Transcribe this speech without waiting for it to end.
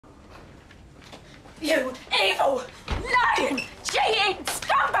You evil, lying, cheating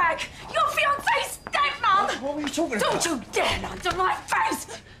scumbag! Your fiancée's stepmom! What were you talking about? Don't you dare lie to my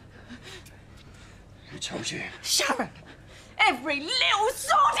face! Who told you? Sharon! Every little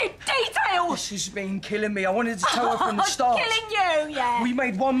sordid detail! This has been killing me. I wanted to tell her from the start. Killing you, yeah. We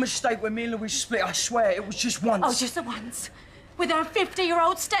made one mistake when me and Louise split. I swear, it was just once. Oh, just the once? With her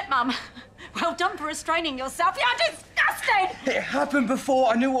 50-year-old stepmum? Well done for restraining yourself. You're disgusting! It happened before.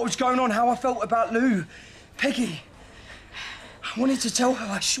 I knew what was going on, how I felt about Lou. Peggy. I wanted to tell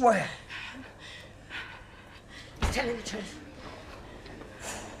her, I swear. He's telling the truth.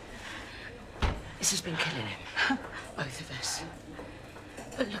 This has been killing him. Both of us.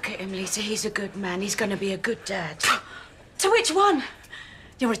 But look at him, Lisa. He's a good man. He's going to be a good dad. To which one?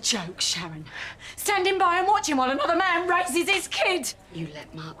 You're a joke, Sharon. Standing by and watching while another man raises his kid. You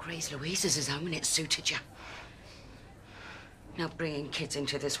let Mark raise Louise as his own and it suited you. Now, bringing kids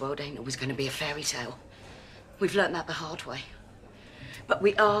into this world ain't always going to be a fairy tale. We've learnt that the hard way. But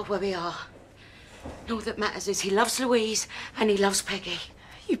we are where we are. And all that matters is he loves Louise and he loves Peggy.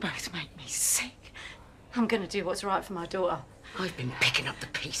 You both make me sick. I'm going to do what's right for my daughter. I've been picking up the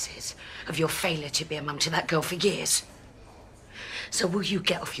pieces of your failure to be a mum to that girl for years. So will you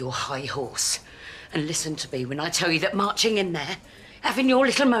get off your high horse and listen to me when I tell you that marching in there, having your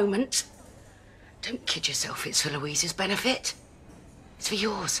little moment, don't kid yourself, it's for Louise's benefit. It's for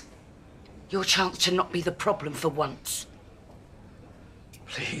yours. Your chance to not be the problem for once.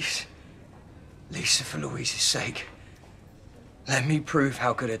 Please. Lisa, for Louise's sake. Let me prove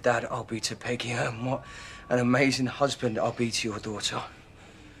how good a dad I'll be to Peggy and what an amazing husband I'll be to your daughter.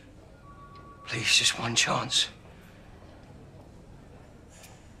 Please, just one chance.